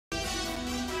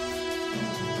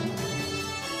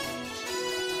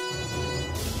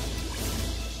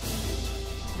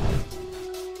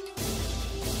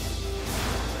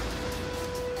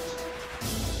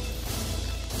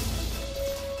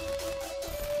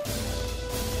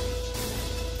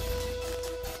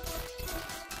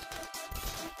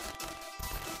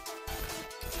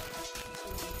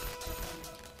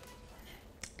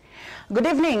Good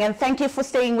evening, and thank you for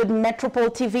staying with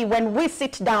Metropol TV. When we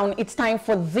sit down, it's time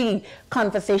for the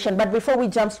conversation. But before we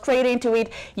jump straight into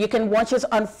it, you can watch us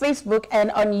on Facebook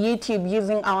and on YouTube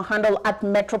using our handle at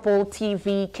Metropol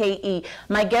TV KE.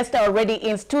 My guests are already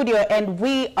in studio, and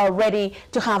we are ready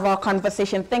to have our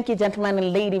conversation. Thank you, gentlemen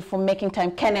and lady, for making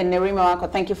time. Ken and Nerima, Wako,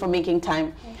 thank you for making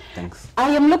time. Thanks.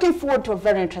 I am looking forward to a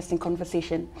very interesting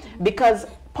conversation because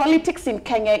politics in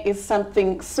Kenya is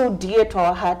something so dear to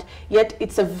our heart, yet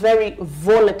it's a very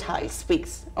volatile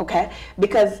space, okay?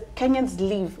 Because Kenyans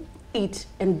live, eat,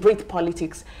 and breathe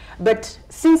politics. But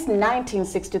since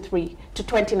 1963 to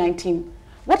 2019,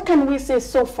 what can we say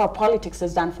so far politics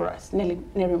has done for us?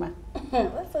 Nerima?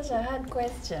 That's such a hard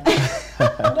question. That's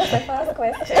the first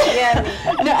question.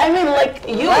 Yeah. No, I mean, like,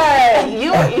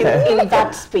 you're in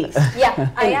that space.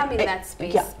 Yeah, I am in that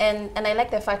space. Yeah. And I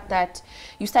like the fact that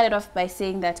you started off by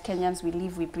saying that Kenyans, we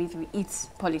live, we breathe, we eat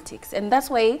politics. And that's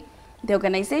why the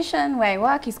organization where I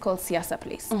work is called Siasa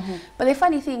Place. But the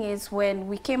funny thing is, when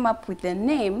we came up with the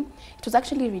name, it was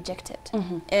actually rejected.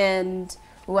 And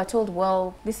we were told,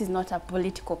 well, this is not a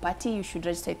political party, you should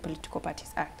register with Political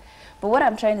Parties Act. But what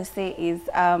I'm trying to say is,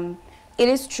 it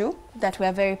is true that we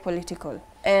are very political.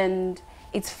 And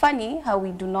it's funny how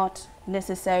we do not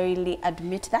necessarily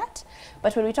admit that.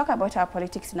 But when we talk about our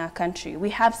politics in our country,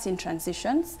 we have seen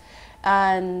transitions.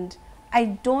 And I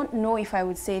don't know if I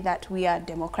would say that we are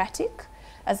democratic.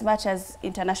 As much as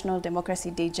International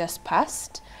Democracy Day just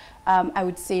passed, I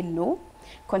would say no.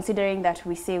 Considering that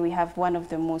we say we have one of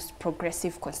the most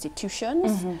progressive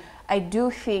constitutions, I do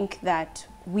think that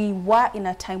we were in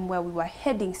a time where we were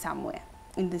heading somewhere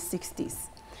in the 60s.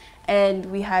 And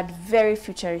we had very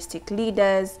futuristic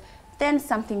leaders. Then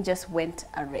something just went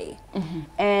awry.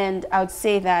 And I would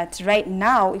say that right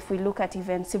now, if we look at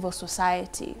even civil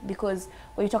society, because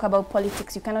when you talk about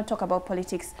politics, you cannot talk about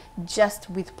politics just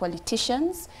with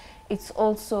politicians. It's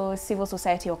also civil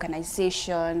society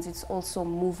organizations, it's also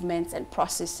movements and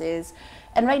processes.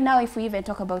 And right now, if we even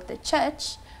talk about the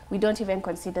church, we don't even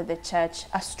consider the church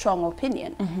a strong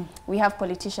opinion. We have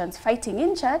politicians fighting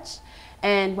in church,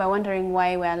 and we're wondering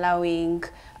why we're allowing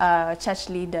church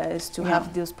leaders to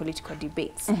have those political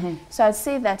debates. So I'd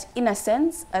say that in a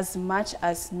sense, as much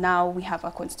as now we have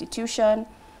a constitution,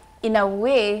 in a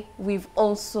way, we've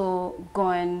also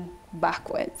gone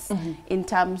backwards in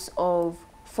terms of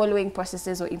following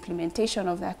processes or implementation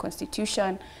of that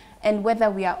constitution, and whether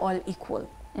we are all equal.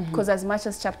 Because as much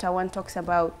as Chapter 1 talks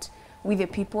about we the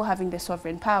people having the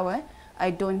sovereign power,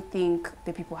 I don't think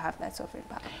the people have that sovereign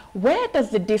power. Where does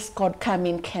the discord come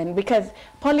in, Ken? Because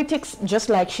politics, just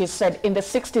like she said, in the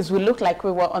 60s, we looked like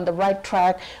we were on the right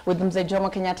track with Mzee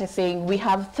Jomo Kenyatta saying we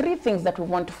have 3 things that we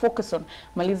want to focus on: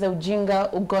 maliza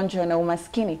ujinga, ugonjwa na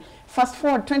umaskini. Fast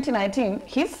forward 2019,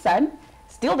 his son,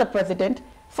 still the president,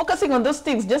 focusing on those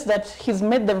things, just that he's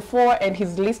made them 4 and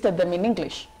he's listed them in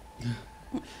English.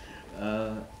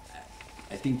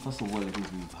 I think, first of all, I think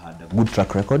we've had a good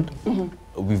track record.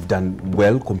 We've done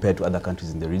well compared to other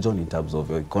countries in the region in terms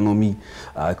of economy.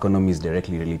 Economy is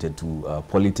directly related to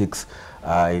politics.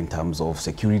 In terms of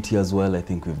security as well, I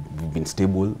think we've been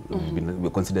stable. We're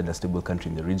considered a stable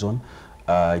country in the region.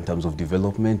 In terms of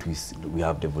development, we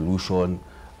have devolution,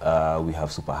 we have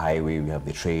superhighway, we have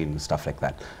the train, stuff like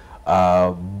that.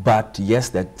 But yes,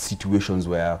 there are situations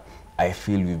where I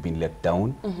feel we've been let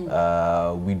down.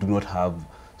 We do not have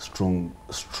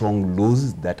strong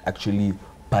laws that actually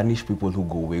punish people who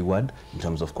go wayward in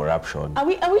terms of corruption. Are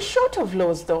we short of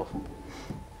laws, though?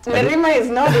 Nerima is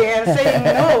nodding and saying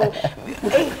no.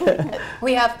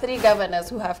 We have 3 governors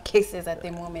who have cases at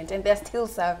the moment, and they're still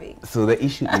serving. So the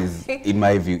issue is, in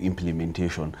my view,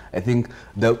 implementation. I think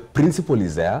the principle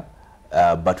is there,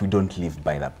 but we don't live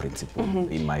by that principle,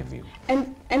 in my view.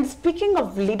 And speaking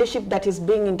of leadership that is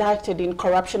being indicted in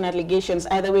corruption allegations,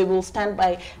 either way, we'll stand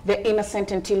by the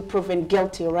innocent until proven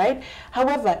guilty, right?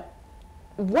 However,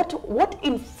 what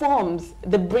informs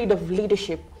the breed of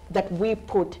leadership that we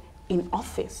put in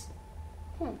office?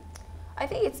 I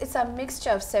think it's a mixture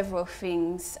of several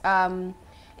things.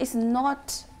 It's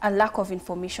not a lack of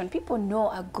information. People know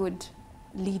a good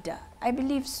leader. I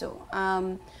believe so.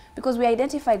 Because we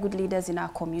identify good leaders in our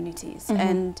communities.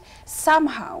 And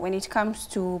somehow, when it comes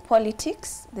to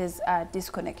politics, there's a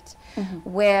disconnect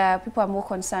where people are more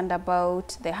concerned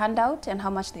about the handout and how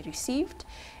much they received.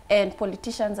 And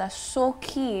politicians are so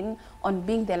keen on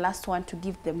being the last one to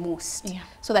give the most,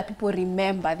 so that people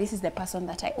remember, this is the person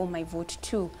that I owe my vote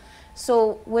to.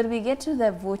 So when we get to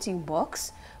the voting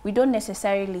box, we don't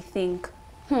necessarily think,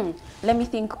 let me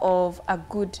think of a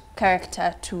good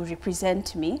character to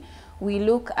represent me. We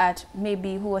look at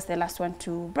maybe who was the last one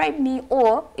to bribe me,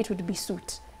 or it would be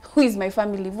suit who is my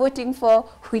family voting for,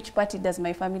 which party does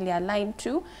my family align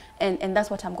to, and that's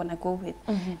what I'm going to go with.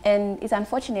 And it's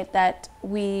unfortunate that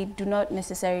we do not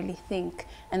necessarily think,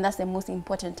 and that's the most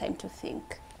important time to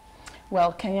think.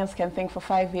 Well, Kenyans can think for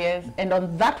 5 years, and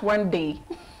on that one day,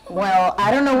 well,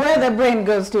 I don't know where the brain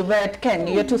goes to, but Ken,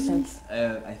 your 2 cents.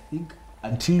 I think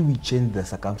until we change the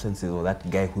circumstances, or that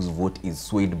guy whose vote is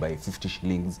swayed by 50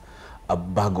 shillings, a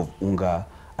bag of unga,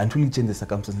 until we change the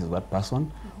circumstances of that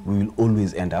person, we will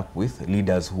always end up with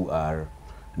leaders who are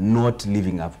not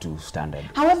living up to standard.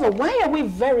 However, why are we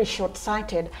very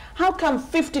short-sighted? How come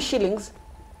 50 shillings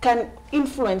can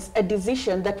influence a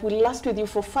decision that will last with you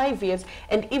for 5 years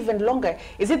and even longer?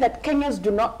 Is it that Kenyans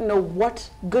do not know what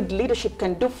good leadership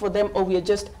can do for them, or we are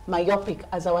just myopic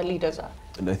as our leaders are?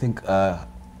 And I think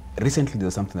recently there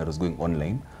was something that was going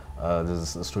online.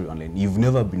 There's a story online. You've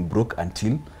never been broke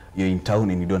until you're in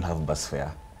town and you don't have bus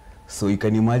fare. So you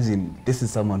can imagine this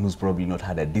is someone who's probably not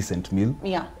had a decent meal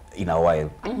in a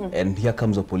while. And here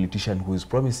comes a politician who is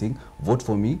promising, vote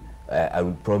for me,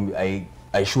 I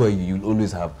assure you, you'll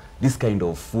always have this kind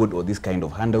of food or this kind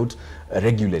of handout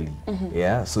regularly.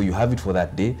 Yeah, so you have it for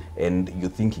that day, and you're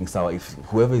thinking, so if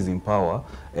whoever is in power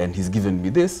and he's given me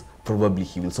this, probably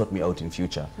he will sort me out in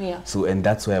future. So, and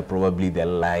that's where probably the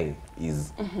lie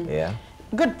is.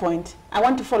 Good point. I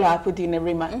want to follow up with you,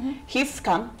 Nerima. He's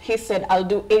come, he said, I'll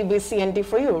do A, B, C, and D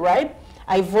for you, right?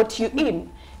 I vote you in.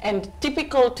 And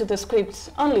typical to the scripts,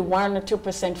 only 1 or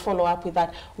 2% follow up with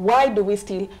that. Why do we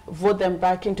still vote them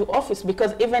back into office?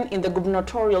 Because even in the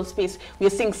gubernatorial space, we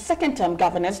are seeing second-term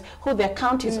governors who their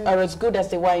counties are as good as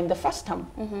they were in the first term.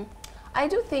 I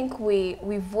do think we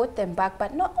vote them back,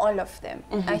 but not all of them.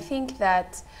 I think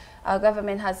that our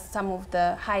government has some of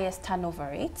the highest turnover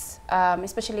rates,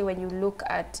 especially when you look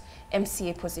at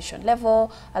MCA position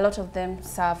level. A lot of them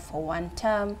serve for 1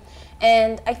 term.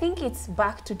 And I think it's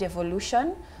back to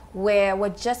devolution, where we're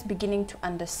just beginning to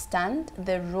understand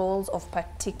the roles of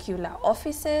particular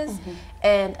offices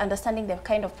and understanding the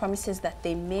kind of promises that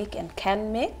they make and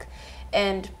can make.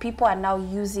 And people are now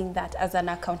using that as an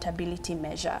accountability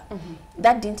measure.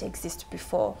 That didn't exist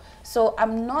before. So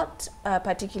I'm not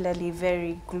particularly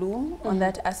very gloom on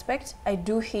that aspect. I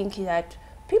do think that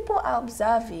people are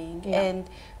observing and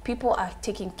people are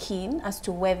taking keen as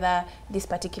to whether this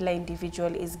particular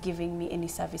individual is giving me any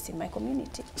service in my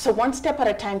community. So 1 step at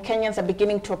a time, Kenyans are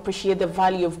beginning to appreciate the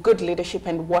value of good leadership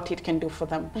and what it can do for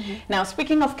them. Now,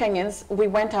 speaking of Kenyans, we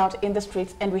went out in the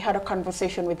streets and we had a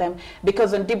conversation with them,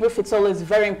 because on Debrief, it's always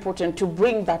very important to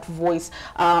bring that voice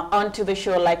onto the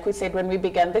show. Like we said when we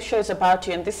began, this show is about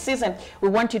you, and this season, we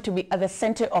want you to be at the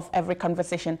center of every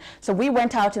conversation. So we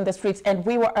went out in the streets and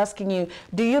we were asking you,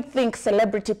 do you think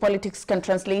celebrity politics can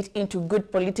translate into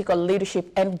good political leadership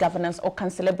and governance, or can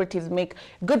celebrities make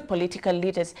good political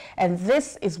leaders? And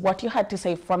this is what you had to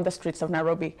say from the streets of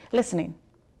Nairobi. Listening.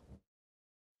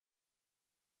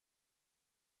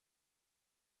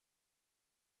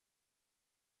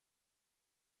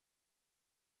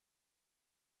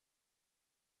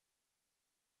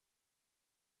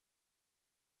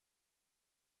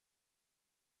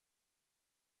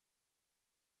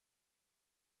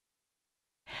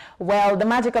 Well, the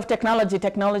magic of technology,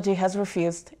 technology has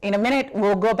refused. In a minute,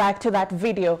 we'll go back to that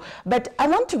video. But I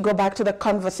want to go back to the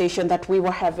conversation that we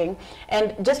were having.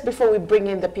 And just before we bring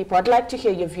in the people, I'd like to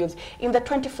hear your views. In the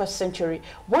 21st century,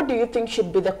 what do you think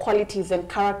should be the qualities and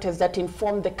characters that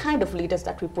inform the kind of leaders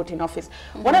that we put in office?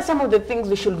 What are some of the things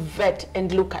we should vet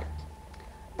and look at?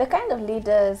 The kind of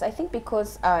leaders, I think,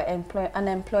 because our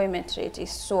unemployment rate is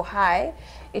so high,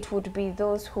 it would be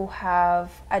those who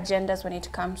have agendas when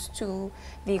it comes to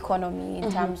the economy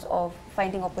in terms of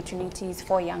finding opportunities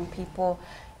for young people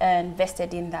and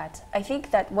vested in that. I think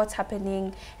that what's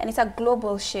happening, and it's a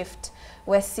global shift,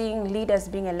 we're seeing leaders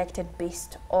being elected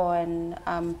based on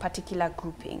particular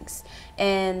groupings.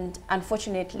 And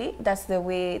unfortunately, that's the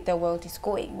way the world is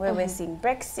going, where we're seeing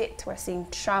Brexit, we're seeing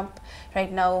Trump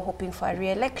right now hoping for a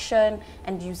re-election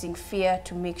and using fear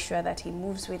to make sure that he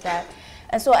moves with that.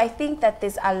 And so I think that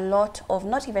there's a lot of,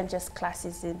 not even just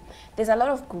classism, there's a lot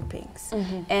of groupings.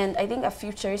 And I think a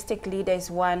futuristic leader is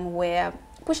one where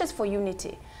pushes for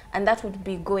unity, and that would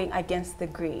be going against the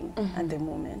grain at the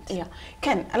moment. Yeah.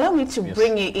 Ken, allow me to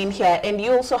bring you in here, and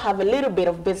you also have a little bit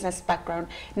of business background.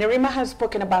 Nerima has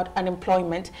spoken about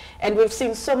unemployment, and we've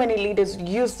seen so many leaders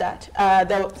use that.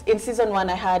 In season 1,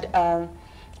 I had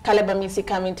Caleb Amisi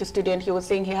come into studio, and he was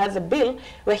saying he has a bill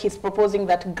where he's proposing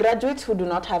that graduates who do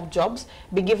not have jobs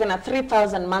be given a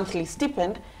 3,000 monthly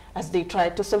stipend as they try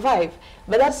to survive.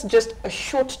 But that's just a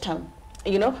short term,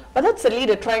 you know, but that's a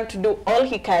leader trying to do all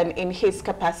he can in his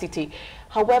capacity.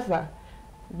 However,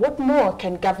 what more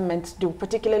can governments do,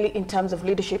 particularly in terms of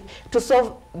leadership, to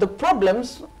solve the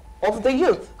problems of the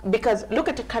youth? Because look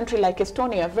at a country like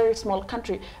Estonia, a very small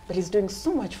country, but is doing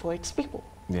so much for its people.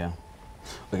 Yeah.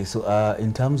 Okay, so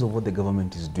in terms of what the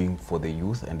government is doing for the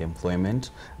youth and employment,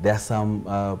 there are some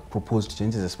proposed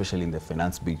changes, especially in the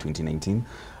Finance Bill 2019,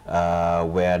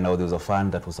 where now there's a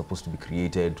fund that was supposed to be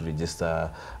created to register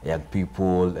young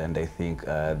people, and I think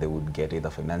they would get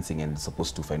either financing and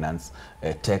supposed to finance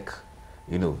tech,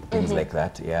 you know, things like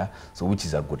that, yeah. So which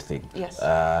is a good thing. Yes.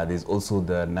 There's also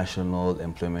the National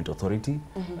Employment Authority,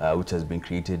 which has been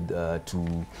created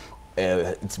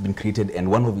it's been created, and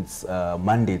one of its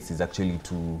mandates is actually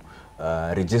to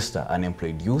register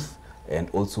unemployed youth and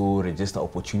also register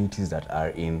opportunities that are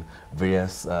in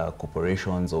various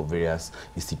corporations or various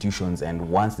institutions. And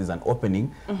once there's an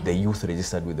opening, the youth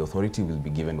registered with the authority will be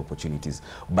given opportunities.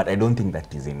 But I don't think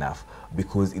that is enough,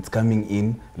 because it's coming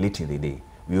in late in the day.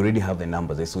 We already have the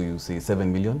numbers. I saw you say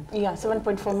 7 million. Yeah,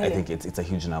 7.4 million. I think it's a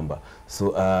huge number.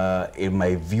 So in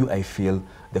my view, I feel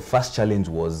the first challenge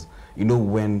was, you know,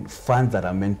 when funds that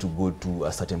are meant to go to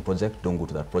a certain project don't go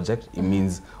to that project, it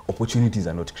means opportunities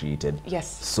are not created.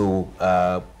 Yes. So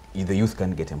the youth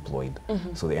can't get employed,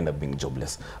 so they end up being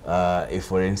jobless. If,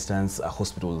 for instance, a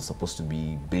hospital is supposed to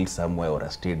be built somewhere, or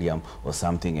a stadium or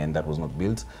something, and that was not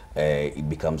built, it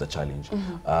becomes a challenge.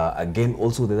 Again,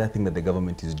 also the other thing that the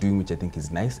government is doing, which I think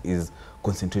is nice, is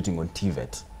concentrating on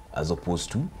TVET as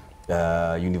opposed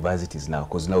to universities now,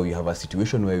 because now you have a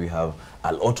situation where we have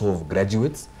a lot of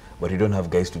graduates, but you don't have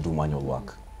guys to do manual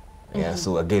work. Yeah,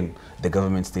 so again, the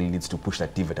government still needs to push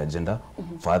that TVET agenda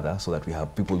further, so that we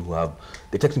have people who have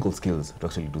the technical skills to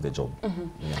actually do the job.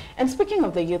 Yeah. And speaking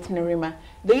of the youth, Nerima,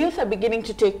 the youth are beginning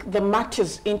to take the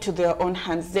matters into their own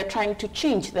hands. They're trying to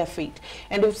change their fate.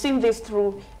 And we've seen this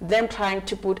through them trying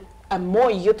to put a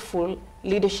more youthful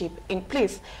leadership in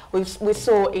place. We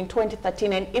saw in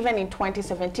 2013 and even in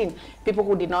 2017, people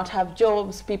who did not have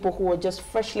jobs, people who were just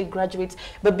freshly graduates,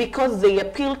 but because they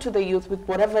appealed to the youth with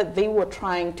whatever they were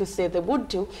trying to say they would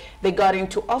do, they got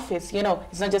into office. You know,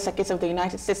 it's not just a case of the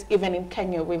United States, even in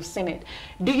Kenya, we've seen it.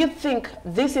 Do you think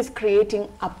this is creating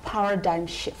a paradigm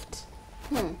shift?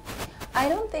 I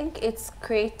don't think it's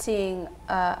creating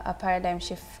a paradigm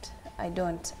shift. I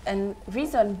don't. And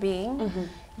reason being,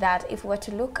 that if we were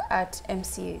to look at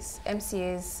MCAs,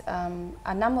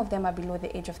 a number of them are below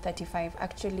the age of 35,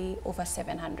 actually over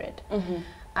 700.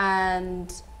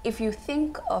 And if you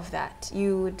think of that,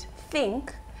 you would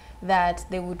think that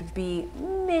there would be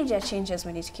major changes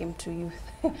when it came to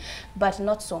youth, but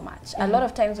not so much. A lot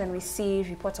of times when we see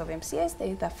reports of MCAs, they're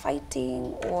either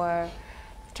fighting or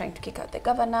trying to kick out the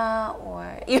governor,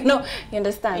 or, you know, you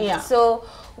understand? Yeah. So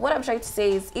what I'm trying to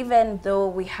say is, even though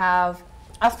we have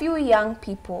a few young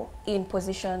people in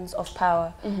positions of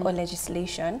power or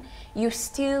legislation, you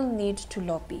still need to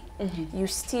lobby. You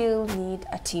still need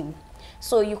a team.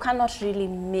 So you cannot really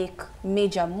make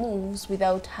major moves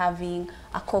without having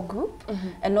a core group.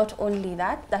 And not only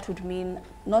that, that would mean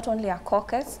not only a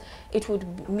caucus, it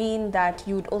would mean that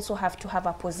you would also have to have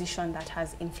a position that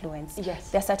has influence.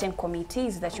 Yes. There are certain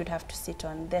committees that you'd have to sit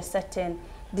on. There are certain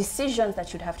decisions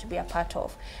that you'd have to be a part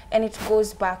of. And it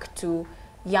goes back to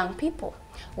young people.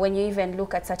 When you even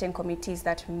look at certain committees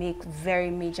that make very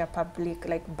major public,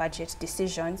 like budget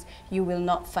decisions, you will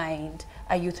not find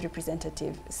a youth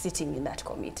representative sitting in that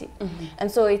committee.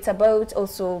 And so it's about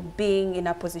also being in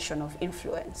a position of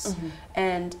influence.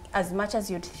 And as much as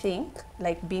you'd think,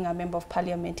 like being a member of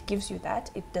parliament gives you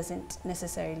that, it doesn't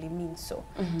necessarily mean so.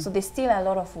 So there's still a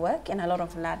lot of work and a lot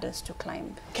of ladders to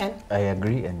climb. Ken? I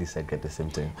agree and disagree at the same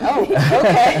time. Oh,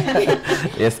 okay.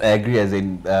 Yes, I agree, as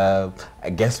in, I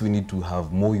guess we need to have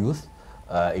more youth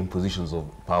in positions of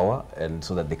power, and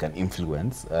so that they can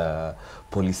influence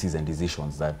policies and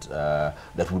decisions that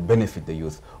that would benefit the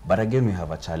youth. But again, we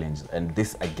have a challenge, and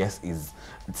this, I guess, it's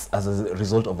as a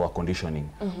result of our conditioning,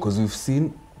 because we've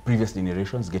seen previous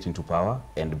generations get into power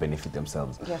and benefit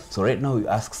themselves. Yes. So right now, you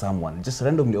ask someone just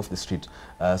randomly off the street,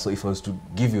 so if I was to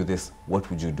give you this, what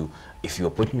would you do? If you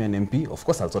appoint me an MP, of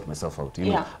course I'll sort myself out, you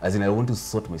know, as in I want to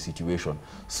sort my situation.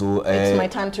 So it's my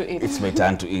turn to eat. It's my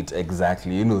turn to eat,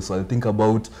 exactly, you know. So I'll think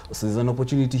about, so there's an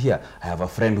opportunity here. I have a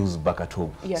friend who's back at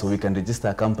home, so we can register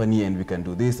a company and we can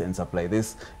do this and supply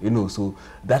this, you know. So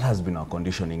that has been our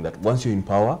conditioning, that once you're in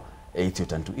power, it's your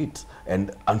turn to eat.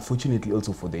 And unfortunately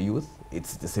also for the youth,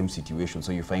 it's the same situation.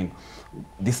 So you find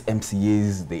these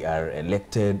MCAs, they are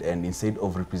elected, and instead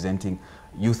of representing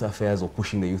youth affairs or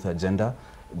pushing the youth agenda,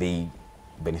 they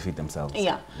benefit themselves.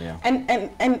 Yeah. Yeah.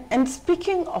 And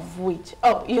speaking of which,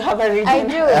 oh, you have a reason. I do.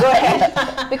 Go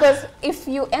ahead. Because if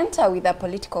you enter with a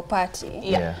political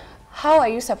party, how are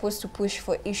you supposed to push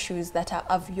for issues that are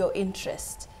of your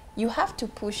interest? You have to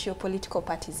push your political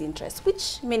party's interests,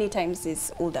 which many times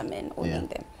is older men owning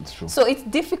them. It's true. So it's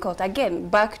difficult. Again,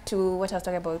 back to what I was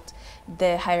talking about,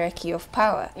 the hierarchy of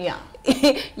power. Yeah.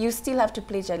 You still have to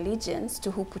pledge allegiance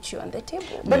to who put you on the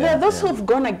table. But there are those who've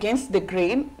gone against the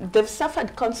grain. They've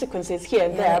suffered consequences here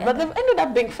and there, but they've ended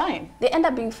up being fine. They end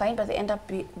up being fine, but they end up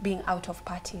being out of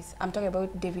parties. I'm talking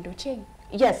about David Ocheng.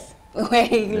 Yes. Where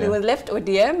he was left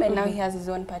ODM and now he has his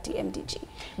own party, MDG.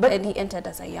 But, and he entered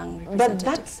as a young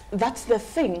representative. But that's the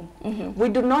thing. We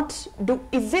do not do,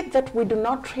 is it that we do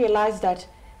not realize that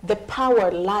the power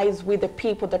lies with the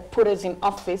people that put us in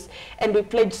office, and we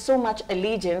pledge so much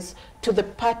allegiance to the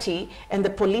party and the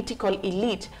political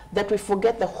elite that we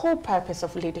forget the whole purpose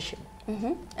of leadership?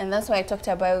 And that's why I talked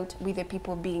about we the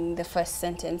people being the first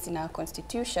sentence in our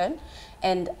constitution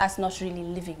and us not really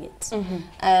living it.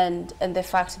 And the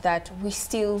fact that we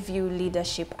still view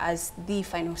leadership as the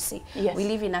final say. Yes. We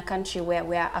live in a country where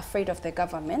we are afraid of the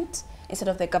government instead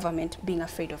of the government being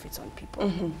afraid of its own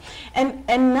people. And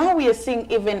now we are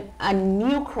seeing even a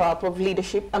new crop of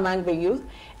leadership among the youth,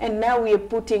 and now we are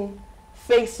putting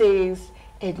faces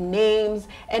and names,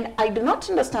 and I do not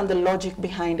understand the logic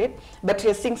behind it, but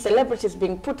we're seeing celebrities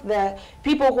being put there,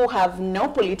 people who have no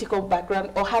political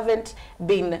background or haven't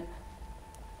been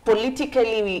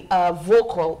politically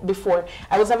vocal before.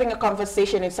 I was having a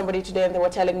conversation with somebody today and they were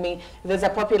telling me there's a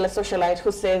popular socialite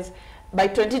who says by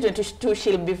 2022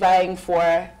 she'll be vying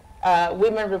for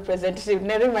women representative.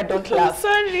 Nerima, don't laugh.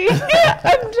 Sorry.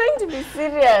 I'm trying to be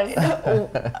serious.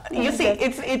 You see,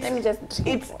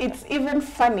 it's even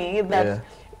funny that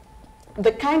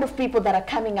the kind of people that are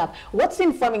coming up, what's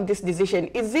informing this decision?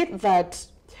 Is it that,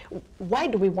 why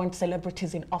do we want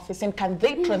celebrities in office, and can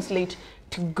they translate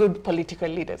to good political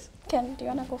leaders? Ken, do you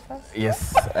want to go first?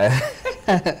 Yes.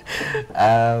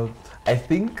 I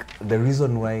think the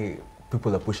reason why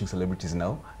people are pushing celebrities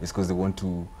now is because they want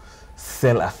to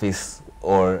sell a face,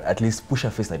 or at least push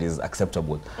a face that is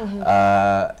acceptable.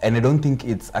 And I don't think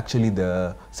it's actually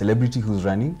the celebrity who's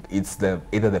running, it's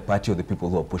either the party or the people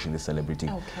who are pushing the celebrity.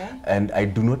 And I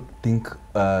do not think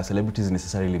celebrities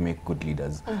necessarily make good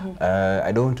leaders.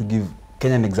 I don't want to give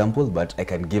Kenyan example, but I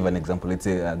can give an example. Let's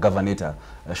say Governor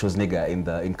Schwarzenegger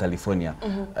in California.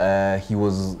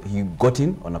 He got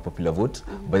in on a popular vote.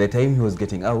 By the time he was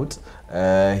getting out,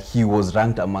 he was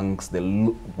ranked amongst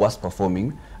the worst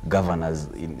performing governors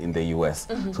in the US.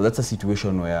 So that's a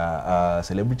situation where a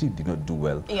celebrity did not do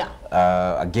well.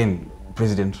 Again,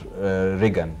 President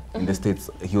Reagan in the States,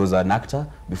 he was an actor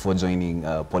before joining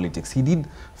politics. He did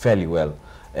fairly well.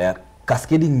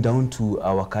 Cascading down to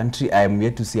our country, I am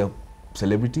yet to see a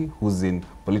celebrity who's in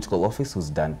political office who's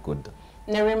done good.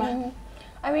 Nerima?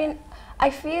 I mean, I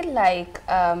feel like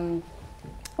so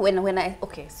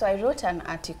I wrote an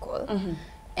article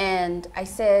and I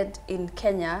said in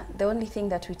Kenya, the only thing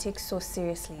that we take so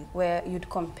seriously, where you'd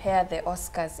compare the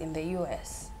Oscars in the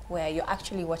US, where you're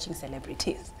actually watching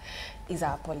celebrities, is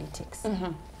our politics,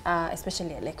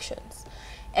 especially elections.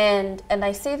 And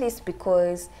I say this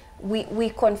because we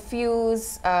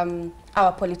confuse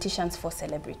our politicians for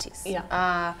celebrities.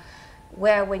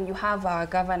 Where when you have our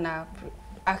governor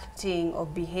acting or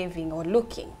behaving or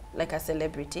looking like a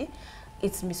celebrity,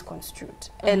 it's misconstrued.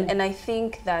 And I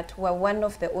think that we're one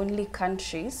of the only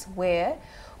countries where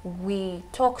we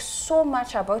talk so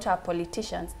much about our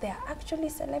politicians, they're actually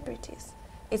celebrities.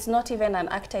 It's not even an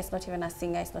actor, it's not even a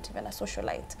singer, it's not even a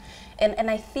socialite. And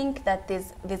I think that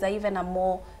there's even a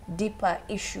more deeper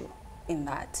issue in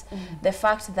that. The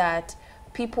fact that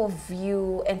people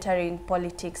view entering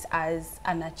politics as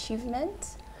an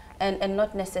achievement and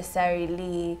not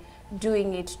necessarily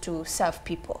doing it to serve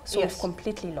people. So we've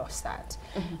completely lost that.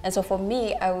 And so for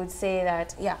me, I would say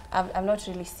that, I've not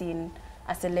really seen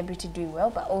a celebrity doing well,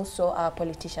 but also our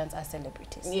politicians are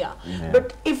celebrities.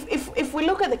 But if we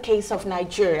look at the case of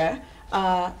Nigeria,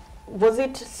 was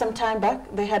it some time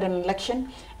back they had an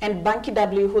election, and Banky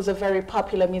W, who's a very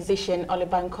popular musician,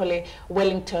 Olebankole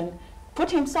Wellington, put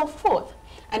himself forth.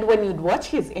 And when you'd watch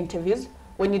his interviews,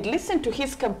 when you'd listen to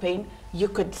his campaign, you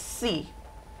could see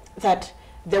that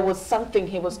there was something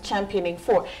he was championing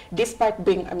for, despite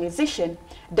being a musician.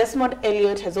 Desmond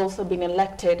Elliott has also been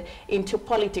elected into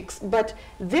politics, but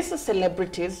these are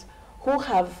celebrities who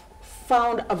have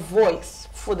found a voice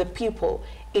for the people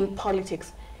in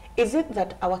politics. Is it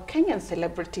that our Kenyan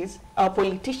celebrities, our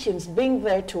politicians being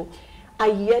there too, are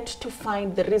yet to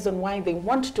find the reason why they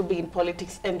want to be in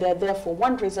politics, and they're there for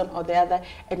one reason or the other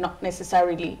and not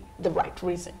necessarily the right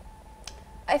reason?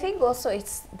 I think also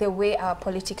it's the way our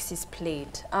politics is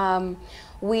played.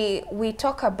 We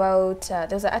talk about,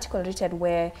 there's an article written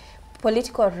where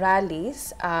political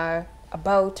rallies are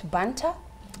about banter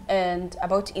and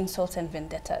about insults and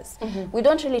vendettas. We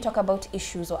don't really talk about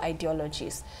issues or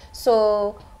ideologies.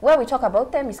 So where we talk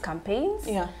about them is campaigns,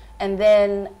 and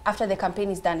then after the campaign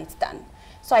is done, it's done.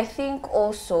 So I think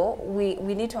also we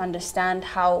need to understand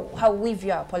how we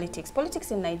view our politics.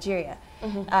 Politics in Nigeria,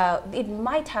 it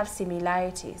might have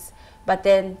similarities, but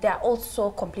then they're also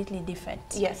completely different.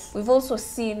 Yes. We've also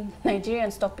seen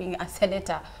Nigerians stopping a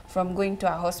senator from going to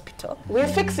a hospital. We're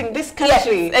fixing this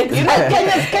country. Yes, you know,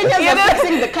 Kenyans are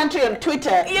fixing the country on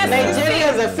Twitter. Yes.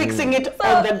 Nigerians are fixing it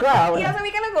on the ground. Yeah, so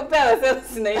we cannot compare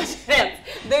ourselves to Nigerians.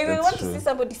 They will want to see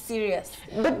somebody serious.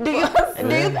 But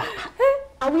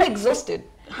are we exhausted?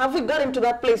 Have we gotten to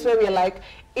that place where we're like,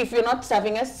 if you're not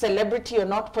serving us, celebrity or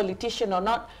not, politician or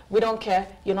not, we don't care,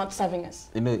 you're not serving us?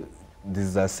 You know, this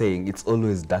is a saying, it's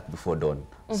always dark before dawn.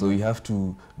 So you have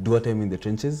to do our time in the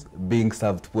trenches, being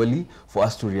served poorly, for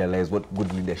us to realize what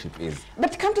good leadership is.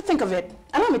 But come to think of it,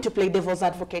 allow me to play devil's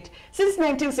advocate. Since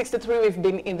 1963, we've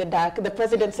been in the dark. The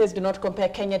president says do not compare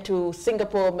Kenya to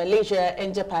Singapore, Malaysia,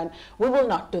 and Japan. We will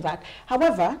not do that.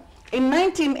 However, in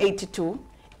 1982,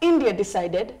 India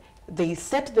decided, they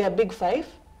set their big five,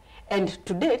 and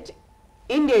to date,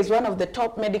 India is one of the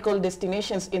top medical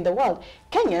destinations in the world.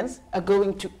 Kenyans are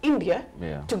going to India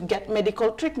to get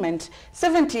medical treatment.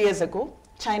 70 years ago,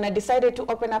 China decided to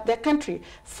open up their country.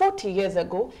 40 years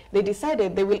ago, they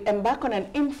decided they will embark on an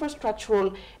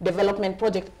infrastructural development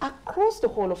project across the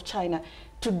whole of China.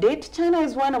 To date, China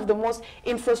is one of the most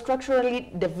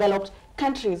infrastructurally developed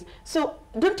countries. So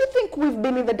don't you think we've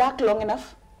been in the dark long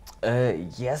enough?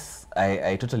 Yes,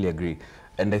 I totally agree.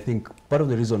 And I think part of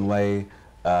the reason why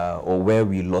or where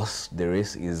we lost the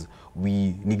race is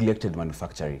we neglected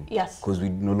manufacturing. Yes. Because we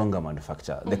no longer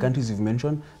manufacture. The countries you've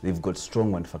mentioned, they've got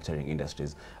strong manufacturing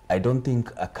industries. I don't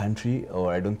think a country,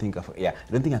 or I don't think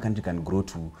a country can grow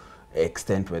to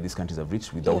extent where these countries have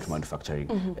reached without manufacturing.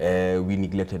 We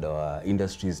neglected our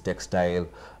industries, textile,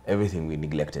 everything we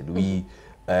neglected. We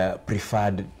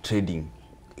preferred trading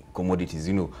commodities,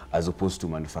 you know, as opposed to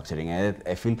manufacturing. And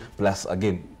I feel, plus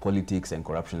again, politics and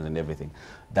corruption and everything,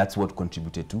 that's what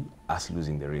contributed to us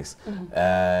losing the race.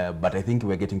 But I think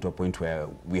we're getting to a point where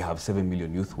we have 7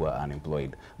 million youth who are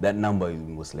unemployed. That number will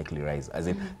most likely rise. As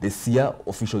in, this year,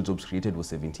 official jobs created was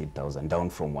 78,000, down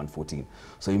from 114.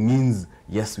 So it means,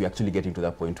 yes, we're actually getting to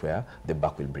that point where the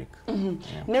back will break.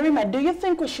 Nerima, do you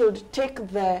think we should take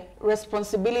the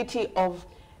responsibility of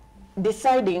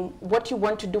deciding what you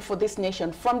want to do for this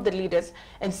nation from the leaders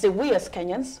and say, we as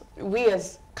Kenyans, we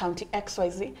as County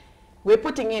XYZ, we're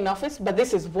putting you in office, but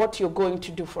this is what you're going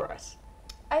to do for us?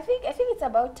 I think it's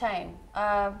about time,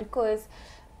 because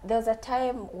there was a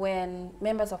time when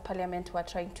members of parliament were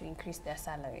trying to increase their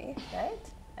salary,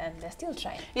 right? And they're still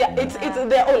trying. Yeah,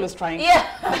 they're always trying.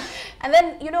 Yeah. And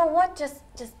then, you know what just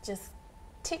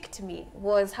ticked me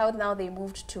was how now they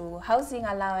moved to housing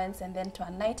allowance and then to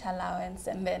a night allowance,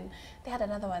 and then they had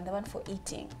another one, the one for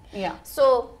eating. Yeah.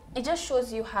 So it just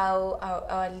shows you how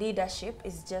our leadership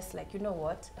is just like, you know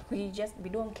what, we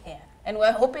don't care. And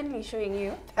we're openly showing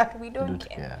you that we don't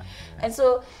care. And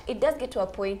so it does get to a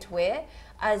point where,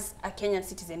 as a Kenyan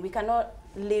citizen, we cannot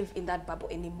live in that bubble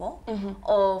anymore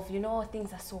of, you know,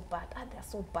 things are so bad. They're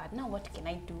so bad. Now what can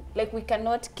I do? Like, we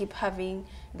cannot keep having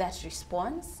that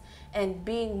response and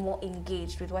being more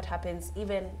engaged with what happens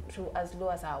even through as low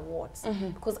as our wards.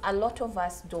 Because a lot of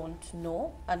us don't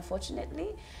know,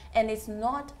 unfortunately, and it's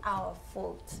not our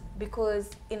fault,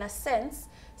 because in a sense,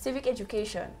 civic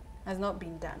education has not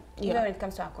been done, even when it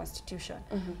comes to our constitution.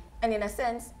 And in a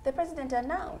sense, the president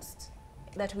announced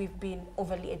that we've been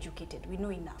overly educated. We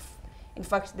know enough. In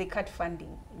fact, they cut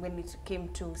funding when it came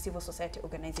to civil society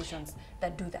organizations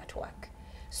that do that work.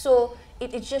 So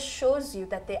it just shows you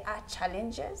that there are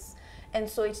challenges, and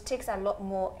so it takes a lot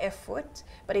more effort,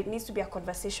 but it needs to be a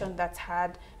conversation that's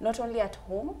had not only at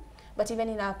home, but even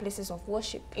in our places of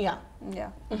worship.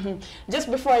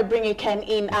 Just before I bring you Ken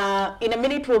in a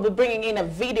minute we'll be bringing in a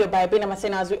video by Abina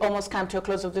Masena as we almost come to a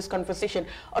close of this conversation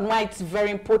on why it's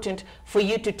very important for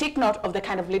you to take note of the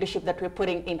kind of leadership that we're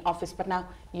putting in office. But now,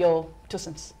 your 2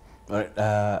 cents. All right,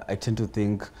 I tend to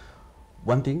think,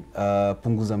 one thing,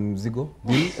 punguza mzigo.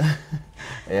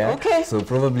 Okay. So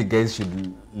probably guys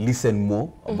should listen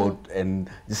more about and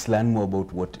just learn more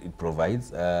about what it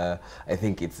provides. I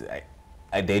think it's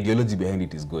the ideology behind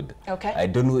it is good. Okay. I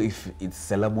don't know if it's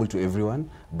sellable to everyone,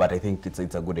 but I think it's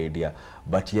a good idea.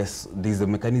 But yes, there's a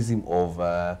mechanism of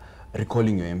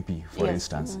recalling your MP, for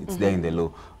instance. It's there in the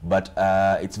law, but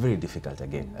it's very difficult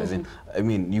again. As in, I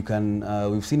mean, you can.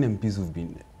 We've seen MPs who've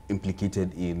been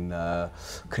implicated in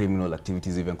criminal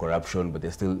activities, even corruption, but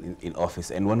they're still in office.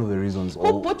 And one of the reasons...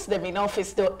 Who puts them in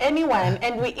office, though? Anyone.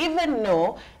 And we even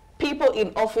know people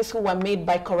in office who were made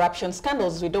by corruption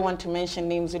scandals. We don't want to mention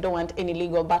names. We don't want any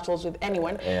legal battles with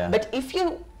anyone. Yeah. But if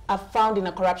you are found in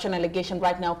a corruption allegation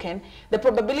right now, Ken, the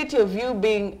probability of you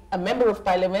being a member of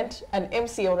parliament, an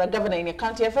MC or a governor in your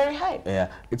county are very high.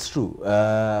 Yeah, it's true.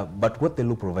 But what the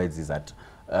law provides is that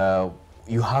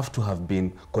you have to have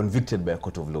been convicted by a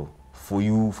court of law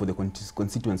for the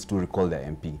constituents to recall their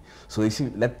MP. So you see,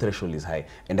 that threshold is high.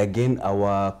 And again,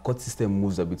 our court system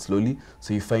moves a bit slowly.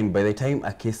 So you find by the time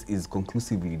a case is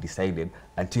conclusively decided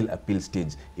until appeal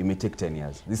stage, it may take 10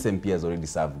 years. This MP has already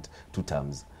served 2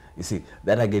 terms. You see,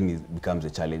 that again becomes a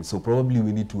challenge. So probably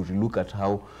we need to relook at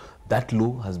how that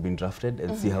law has been drafted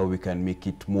and see how we can make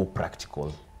it more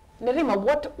practical. Nerima,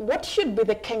 what should be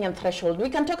the Kenyan threshold? We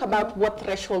can talk about what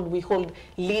threshold we hold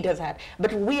leaders at,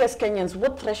 but we as Kenyans,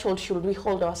 what threshold should we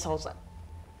hold ourselves at?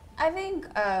 I think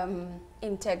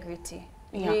integrity,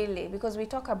 really, because we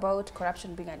talk about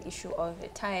corruption being an issue all the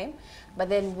time, but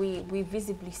then we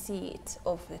visibly see it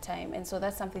all the time. And so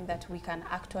that's something that we can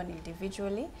act on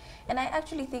individually. And I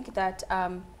actually think that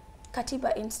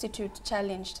Katiba Institute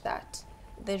challenged that,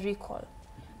 the recall.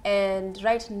 And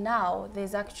right now,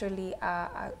 there's actually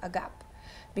a gap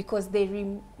because they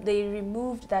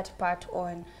removed that part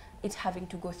on it having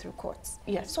to go through courts.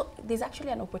 Yes. So there's actually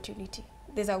an opportunity.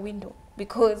 There's a window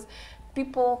because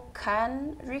people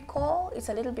can recall. It's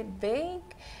a little bit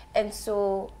vague. And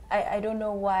so I don't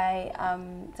know why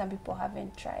some people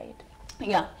haven't tried.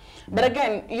 Yeah. But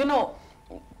again, you know,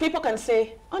 people can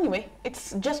say, anyway,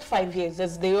 it's just 5 years,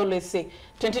 as they always say.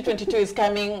 2022 is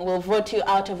coming, we'll vote you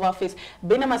out of office.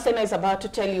 Bina Masena is about to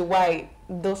tell you why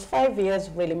those 5 years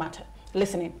really matter.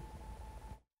 Listen in.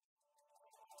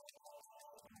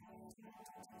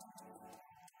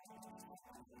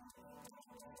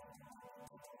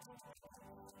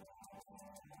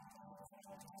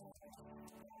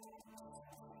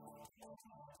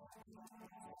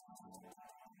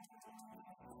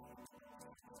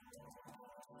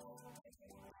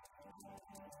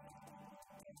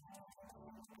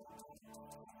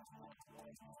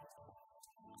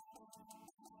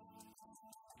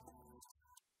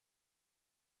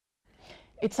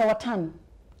 It's our turn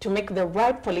to make the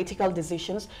right political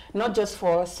decisions, not just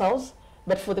for ourselves,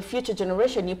 but for the future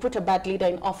generation. You put a bad leader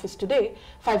in office today,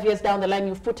 5 years down the line,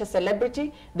 you've put a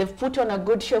celebrity, they've put on a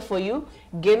good show for you,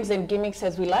 games and gimmicks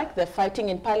as we like, they're fighting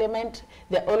in parliament,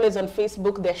 they're always on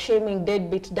Facebook, they're shaming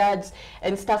deadbeat dads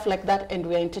and stuff like that, and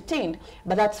we're entertained.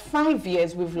 But that's 5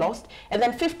 years we've lost, and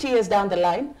then 50 years down the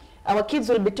line, our kids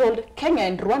will be told Kenya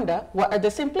and Rwanda were at the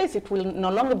same place. It will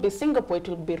no longer be Singapore, it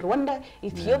will be Rwanda,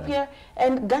 Ethiopia,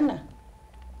 and Ghana.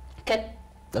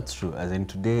 That's true. As in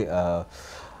today,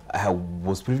 I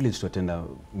was privileged to attend a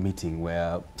meeting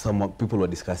where people were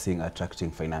discussing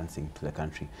attracting financing to the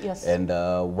country. Yes. And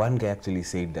one guy actually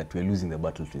said that we're losing the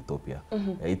battle to Ethiopia.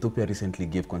 Ethiopia recently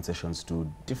gave concessions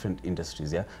to different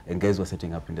industries, and guys were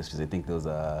setting up industries. I think there was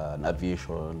an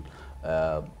aviation,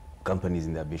 companies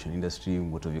in the aviation industry,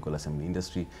 motor vehicle assembly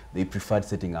industry. They preferred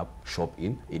setting up shop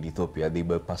in Ethiopia. They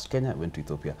bypassed Kenya, went to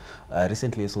Ethiopia.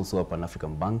 Recently, it's also a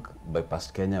Pan-African bank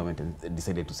bypassed Kenya, went and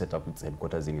decided to set up its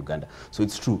headquarters in Uganda. So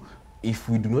it's true. If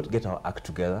we do not get our act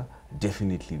together,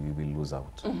 definitely we will lose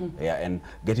out. And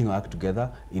getting our act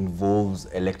together involves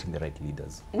electing the right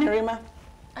leaders. Nerima?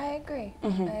 I agree.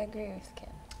 I agree with Ken.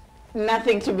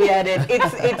 Nothing to be added.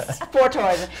 It's sport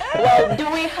on. Well, do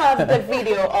we have the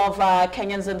video of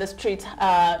Kenyans in the streets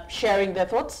sharing their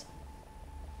thoughts?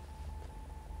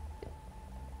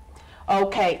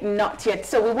 Okay, not yet.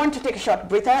 So we want to take a short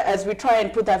breather as we try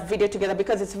and put that video together,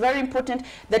 because it's very important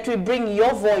that we bring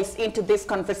your voice into this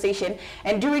conversation.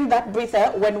 And during that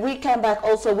breather, when we come back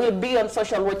also, we'll be on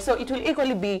social watch. So it will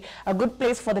equally be a good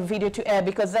place for the video to air,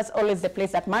 because that's always the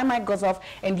place that my mic goes off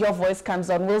and your voice comes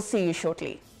on. We'll see you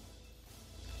shortly.